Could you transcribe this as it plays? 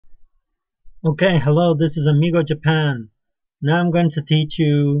Okay, hello, this is Amigo Japan. Now I'm going to teach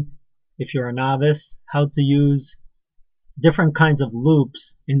you, if you're a novice, how to use different kinds of loops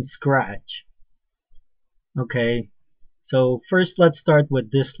in Scratch. Okay, so first let's start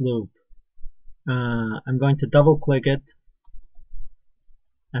with this loop. I'm going to double click it,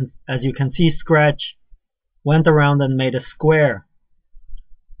 and as you can see, Scratch went around and made a square.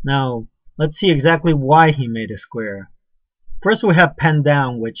 Now, let's see exactly why he made a square. First we have pen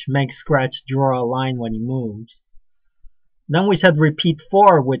down, which makes Scratch draw a line when he moves. Then we said repeat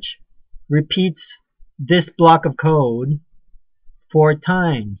 4, which repeats this block of code 4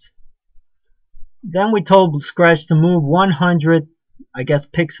 times. Then we told Scratch to move 100, I guess,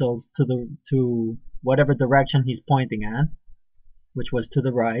 pixels to whatever direction he's pointing at, which was to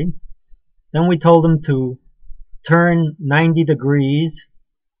the right. Then we told him to turn 90 degrees,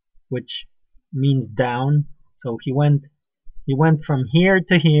 which means down. So he went from here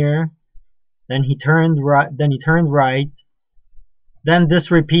to here. Then he turned right. Then this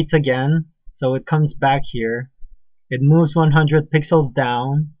repeats again, so it comes back here. It moves 100 pixels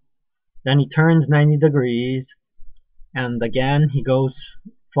down, then he turns 90 degrees, and again he goes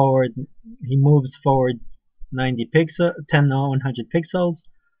forward, he moves forward 100 pixels,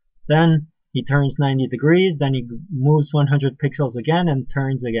 then he turns 90 degrees, then he moves 100 pixels again and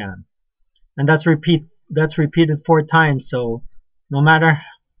turns again. And that's repeated 4 times, so no matter,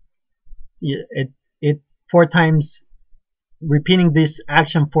 it 4 times, repeating this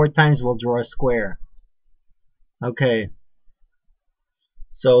action 4 times will draw a square. Okay,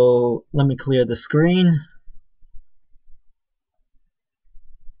 so let me clear the screen.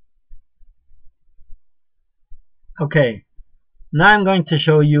 Okay, now I'm going to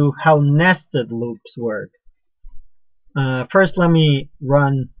show you how nested loops work. First, let me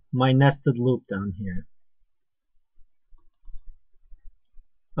run my nested loop down here.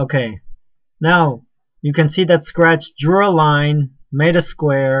 Okay, now you can see that Scratch drew a line, made a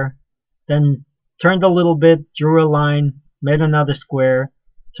square, then turned a little bit, drew a line, made another square,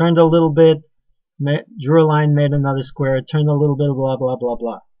 turned a little bit, drew a line, made another square, turned a little bit, blah, blah, blah,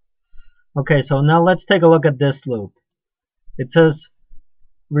 blah. Okay, so now let's take a look at this loop. It says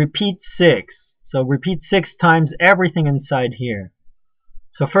repeat 6. So repeat 6 times everything inside here.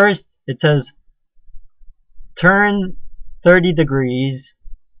 So first it says turn 30 degrees,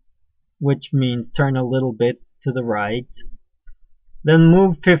 which means turn a little bit to the right. Then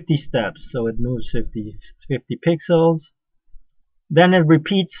move 50 steps, so it moves 50 pixels. Then it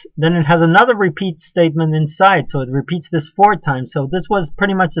repeats, then it has another repeat statement inside, so it repeats this 4 times. So this was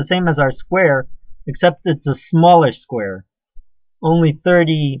pretty much the same as our square, except it's a smaller square. Only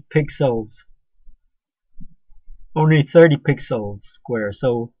 30 pixels. Only 30 pixels square.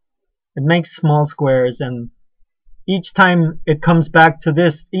 So it makes small squares, and each time it comes back to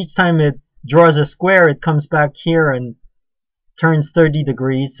this, each time it draws a square, it comes back here and turns 30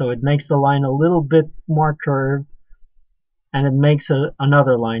 degrees, so it makes the line a little bit more curved, and it makes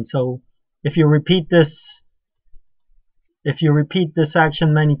another line. So if you repeat this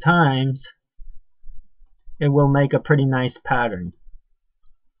action many times, it will make a pretty nice pattern.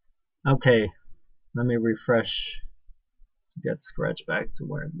 Okay, let me refresh, get Scratch back to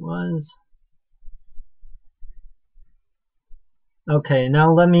where it was. Okay,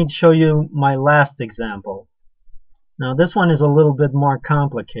 now let me show you my last example. Now this one is a little bit more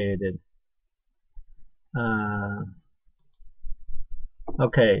complicated.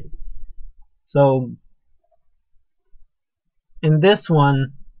 Okay, so in this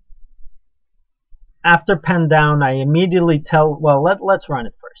one, after pen down, I immediately tell, well, let's run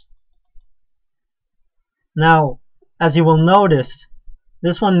it first. Now, as you will notice,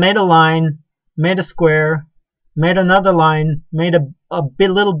 this one made a line, made a square, made another line, made a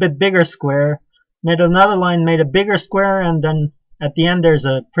little bit bigger square, made another line, made a bigger square, and then at the end there's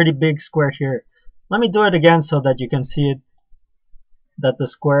a pretty big square here. Let me do it again so that you can see it, that the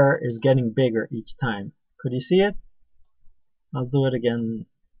square is getting bigger each time. Could you see it? I'll do it again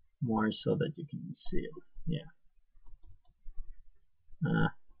more so that you can see it. Yeah.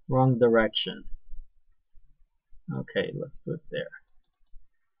 Wrong direction. Okay, let's do it there.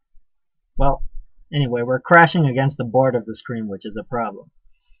 Well, anyway, we're crashing against the board of the screen, which is a problem.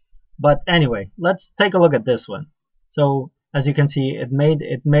 But anyway, let's take a look at this one. So as you can see, it made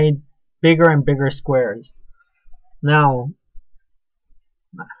bigger and bigger squares. Now,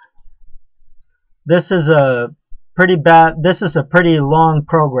 this is a pretty long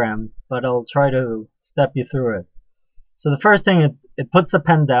program, but I'll try to step you through it. So the first thing, it puts the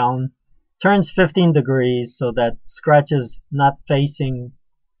pen down, turns 15 degrees so that Scratch is not facing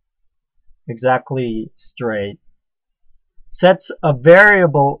exactly straight, sets a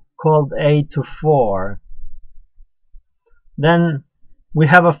variable called A to 4. Then we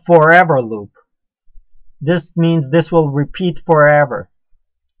have a forever loop. This means this will repeat forever.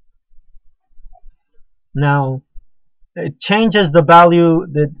 Now it changes the value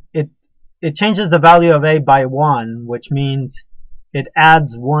that it changes the value of A by 1, which means it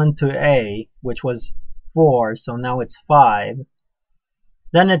adds 1 to A, which was 4, so now it's 5.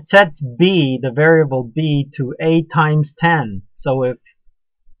 Then it sets B, the variable B, to A times 10. So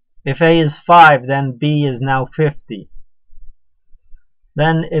if A is 5, then B is now 50.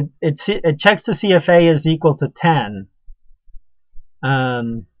 Then it checks to see if A is equal to 10.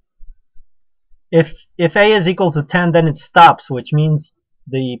 If A is equal to 10, then it stops, which means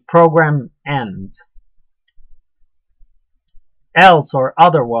the program ends. Else or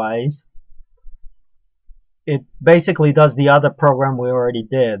otherwise, it basically does the other program we already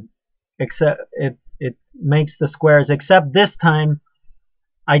did, except it makes the squares, except this time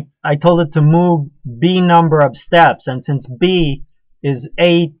I told it to move B number of steps, and since B is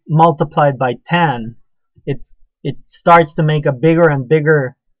 8 multiplied by 10, it starts to make a bigger and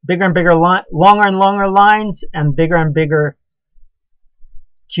bigger longer and longer lines, and bigger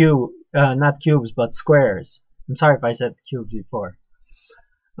not cubes but squares. I'm sorry if I said cubes before.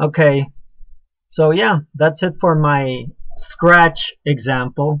 Okay, so yeah, that's it for my Scratch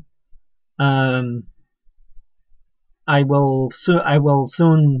example. I will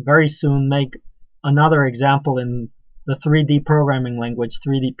soon, very soon, make another example in the 3D programming language,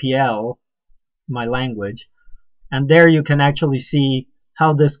 3DPL, my language, and there you can actually see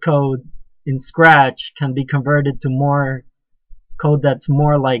how this code in Scratch can be converted to more code that's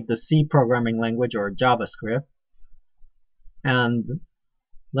more like the C programming language or JavaScript. And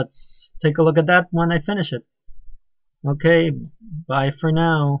let's take a look at that when I finish it. Okay, bye for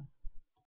now.